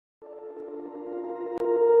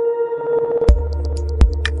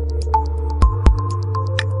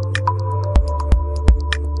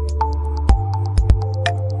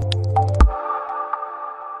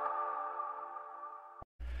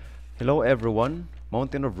Hello everyone,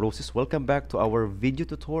 Mountain of Roses, welcome back to our video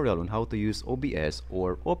tutorial on how to use OBS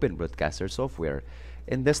or Open Broadcaster software.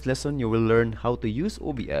 In this lesson, you will learn how to use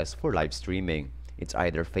OBS for live streaming. It's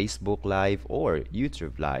either Facebook Live or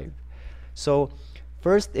YouTube Live. So,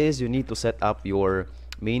 first is you need to set up your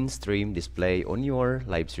main stream display on your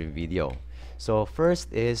live stream video. So,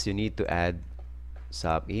 first is you need to add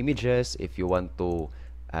some images. If you want to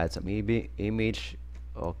add some image,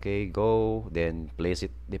 okay, go, then place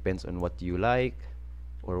it, depends on what you like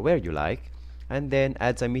or where you like, and then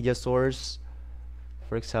add some media source.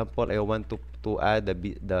 For example, I want to add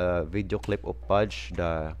the video clip of Pudge,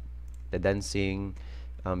 the dancing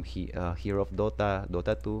hero of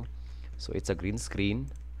Dota 2. So it's a green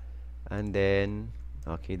screen, and then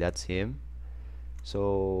okay, that's him.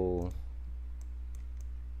 So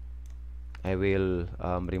I will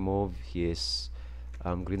remove his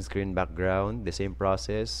green screen background. The same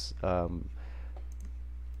process.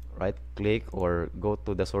 Right click or go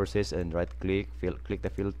to the sources and right click, click the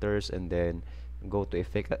filters, and then go to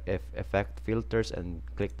effect filters and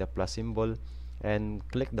click the plus symbol and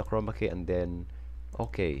click the chroma key, and then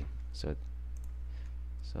okay. So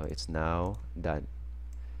it's now done.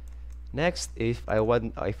 Next, if I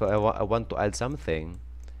want to add something,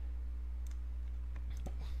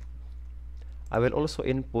 I will also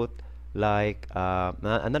input like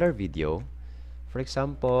another video. For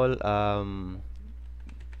example,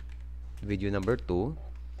 video number 2.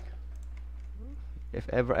 If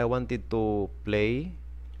ever I wanted to play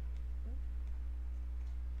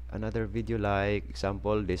another video, like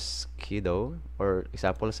example this kiddo or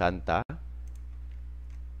example Santa,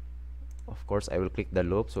 of course I will click the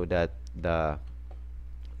loop so that the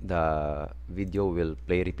video will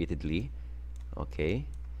play repeatedly. Okay,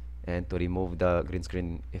 and to remove the green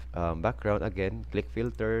screen background, again click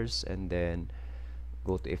filters and then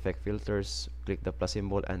go to effect filters, click the plus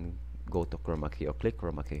symbol and go to chroma key or click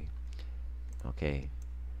chroma key. Okay,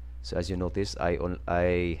 so as you notice,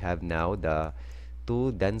 I have now the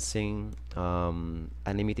two dancing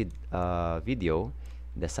animated video,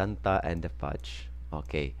 the Santa and the Fudge.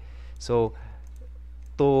 Okay, so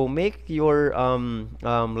to make your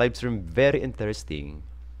live stream very interesting,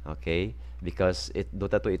 okay, because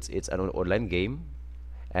Dota 2, it's an online game,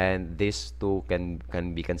 and these two can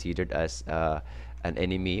be considered as an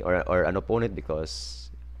enemy or an opponent, because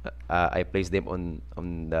I place them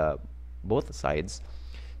on the both sides.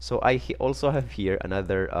 So I also have here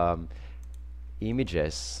another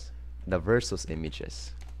images, the versus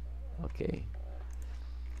images. Okay,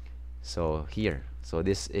 so here, so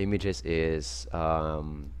this images is a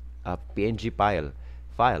PNG file.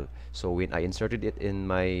 So when I inserted it in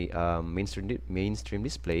my mainstream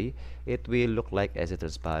display, it will look like as a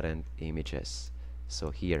transparent images. So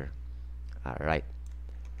here, all right.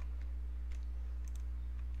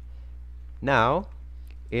 Now,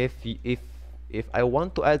 if I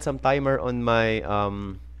want to add some timer on my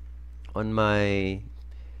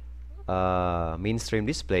mainstream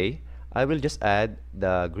display, I will just add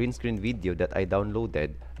the green screen video that I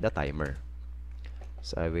downloaded, the timer.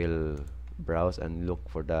 So I will browse and look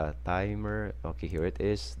for the timer. Okay, here it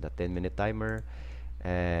is, the 10-minute timer,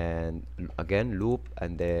 and again loop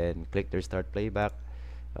and then click the restart playback.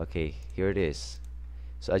 Okay, here it is.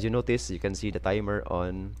 So as you notice, you can see the timer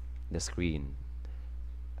on the screen.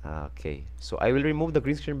 Okay, so I will remove the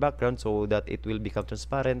green screen background so that it will become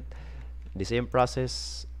transparent. The same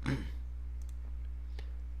process.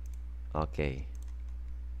 Okay,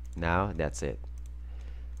 now that's it.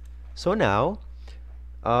 So now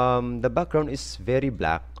the background is very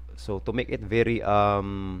black, so to make it very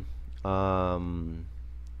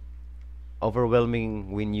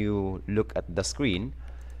overwhelming when you look at the screen,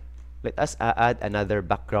 let us add another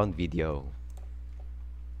background video.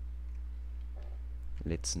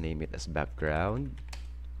 Let's name it as background,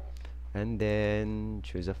 and then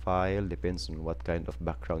choose a file, depends on what kind of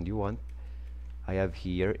background you want. I have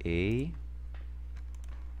here a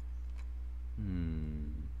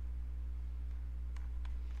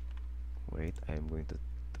wait, I'm going to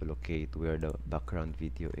locate where the background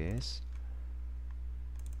video is.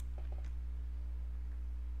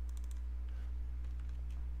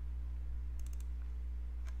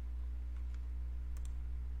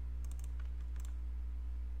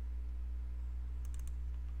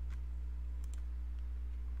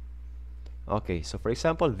 Okay, so for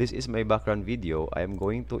example, this is my background video. I am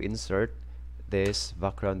going to insert this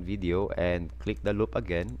background video and click the loop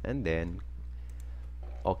again, and then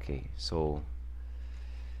okay. So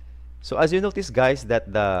as you notice, guys,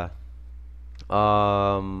 that the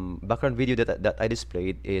background video that I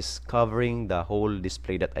displayed is covering the whole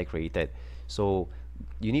display that I created. So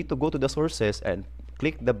you need to go to the sources and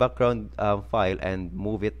click the background file and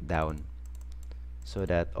move it down so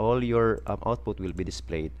that all your output will be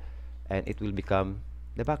displayed and it will become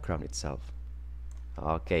the background itself.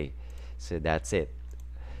 Okay, so that's it.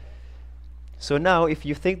 So now if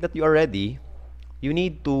you think that you are ready, you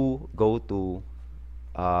need to go to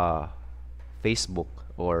uh, Facebook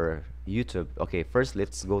or YouTube. Okay, first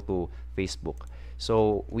let's go to Facebook.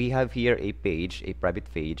 So we have here a page, a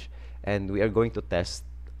private page, and we are going to test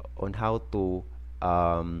on how to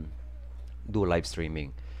do live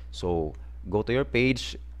streaming. So go to your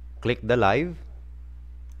page, click the live,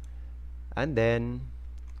 and then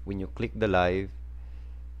when you click the live,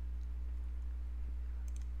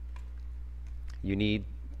 you need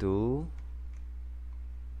to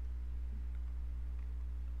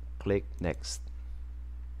click next.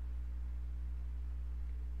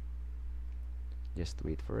 Just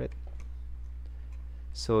wait for it.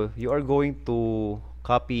 So you are going to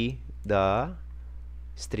copy the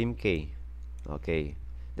stream key. Okay,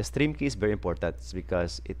 the stream key is very important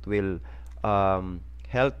because it will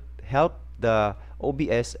help the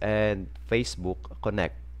OBS and Facebook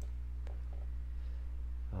connect.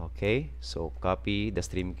 Okay, so copy the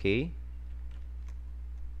stream key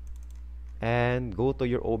and go to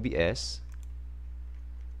your OBS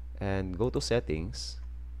and go to settings,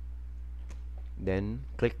 then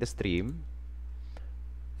click the stream,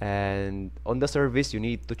 and on the service you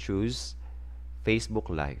need to choose Facebook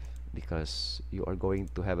Live because you are going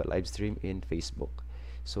to have a live stream in Facebook.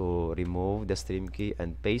 So remove the stream key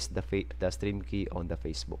and paste the stream key on the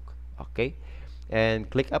Facebook. Okay, and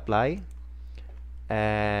click apply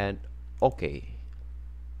and okay.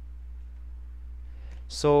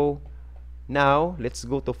 So now let's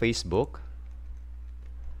go to Facebook.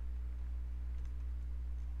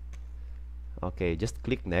 Okay, just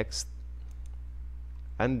click next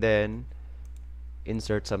and then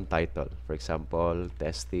insert some title. For example,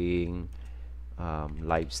 testing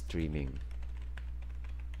live streaming.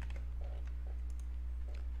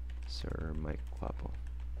 Sir Mike Guapo.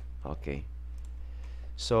 Okay.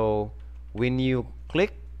 So when you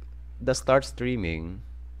click the start streaming,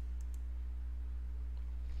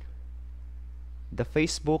 the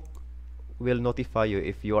Facebook will notify you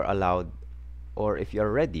if you are allowed or if you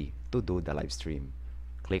are ready to do the live stream.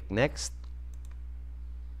 Click next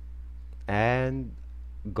and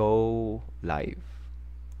go live.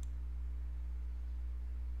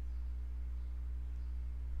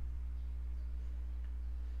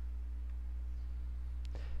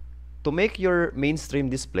 To make your mainstream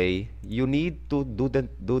display, you need to do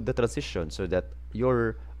the transition so that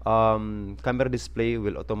your camera display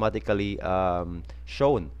will automatically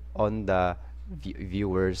shown on the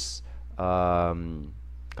viewers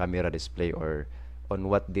camera display or on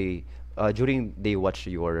what they during they watch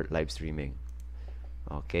your live streaming.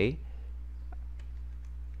 Okay,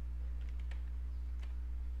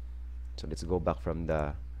 so let's go back from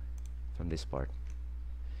this part.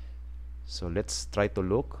 So let's try to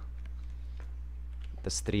look the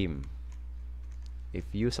stream if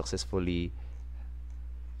you successfully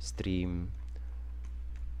stream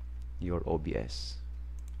your OBS.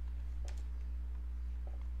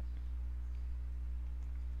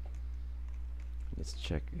 Let's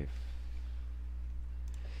check if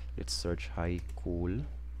let's search high cool.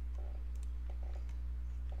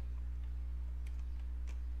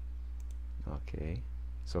 Okay,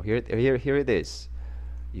 so here it is.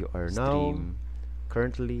 You are now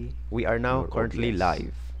currently we are now currently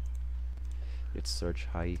live. Let's search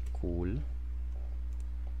high cool.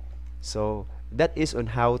 So that is on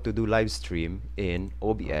how to do live stream in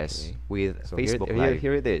OBS with Facebook Live.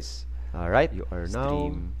 Here it is. All right, you are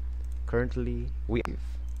now currently live.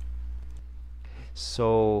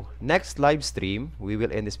 So next live stream, we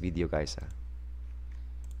will end this video, guys.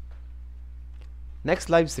 Next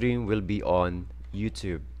live stream will be on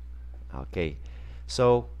YouTube. Okay,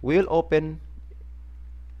 so we'll open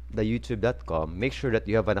the youtube.com. Make sure that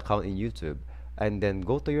you have an account in YouTube and then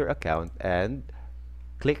go to your account and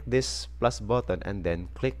click this plus button and then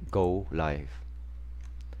click go live.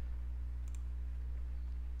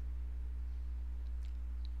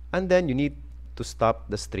 And then you need to stop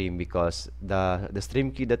the stream because the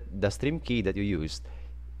stream key that you used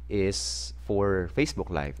is for Facebook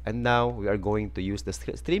Live, and now we are going to use the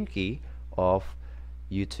stream key of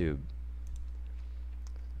YouTube.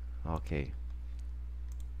 Okay,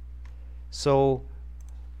 so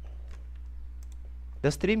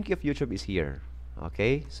the stream key of YouTube is here.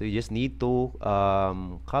 Okay, so you just need to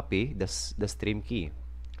copy the stream key,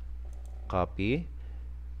 copy,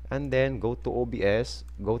 and then go to OBS,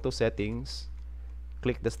 go to settings,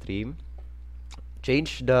 click the stream,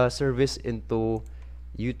 change the service into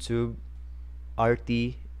YouTube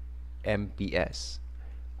RTMPS,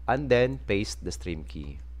 and then paste the stream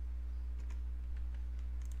key.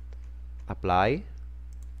 Apply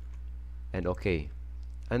and OK,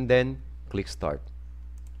 and then click start.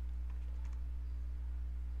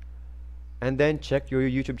 And then check your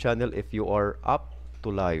YouTube channel if you are up to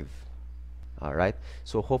live. All right,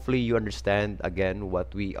 so hopefully you understand again what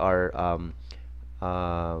we are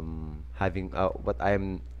having what I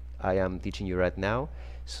am teaching you right now.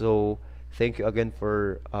 So thank you again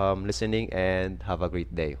for listening, and have a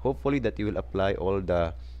great day. Hopefully that you will apply all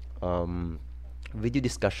the um, video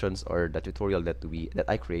discussions or the tutorial that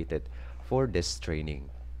I created for this training.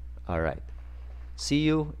 All right, see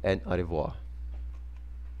you and au revoir.